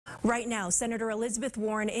Right now, Senator Elizabeth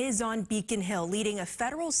Warren is on Beacon Hill leading a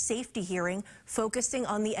federal safety hearing focusing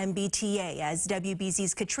on the MBTA. As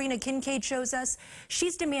WBZ's Katrina Kincade shows us,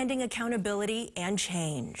 she's demanding accountability and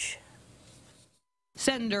change.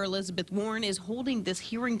 Senator Elizabeth Warren is holding this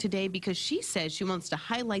hearing today because she says she wants to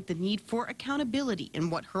highlight the need for accountability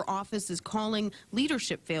in what her office is calling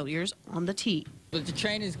leadership failures on the T. But the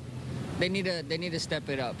train is, they need to step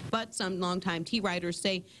it up. But some longtime T-riders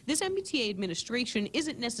say this MBTA administration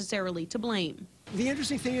isn't necessarily to blame. The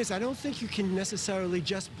interesting thing is I don't think you can necessarily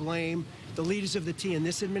just blame the leaders of the T in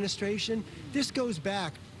this administration. This goes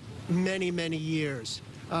back many, many years.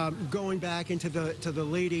 Going back into the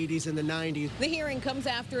late 80s and the 90s. The hearing comes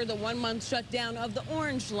after the one-month shutdown of the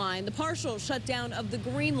Orange Line, the partial shutdown of the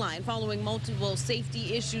Green Line following multiple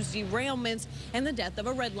safety issues, derailments, and the death of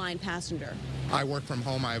a Red Line passenger. I work from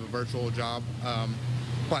home. I have a virtual job,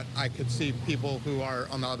 but I could see people who are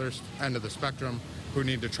on the other end of the spectrum who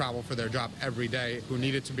need to travel for their job every day, who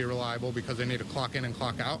need it to be reliable because they need to clock in and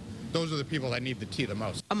clock out. Those are the people that need the T the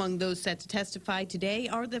most. Among those set to testify today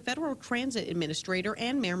are the Federal Transit Administrator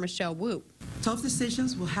and Mayor Michelle Wu. Tough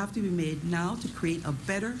decisions will have to be made now to create a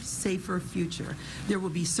better, safer future. There will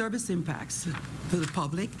be service impacts to the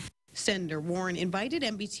public. Senator Warren invited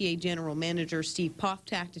MBTA General Manager Steve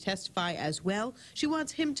Poftak to testify as well. She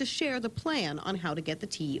wants him to share the plan on how to get the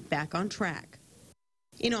T back on track.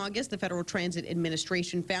 In August, the Federal Transit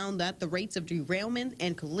Administration found that the rates of derailment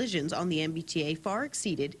and collisions on the MBTA far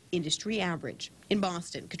exceeded industry average. In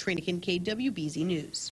Boston, Katrina Kincade, WBZ News.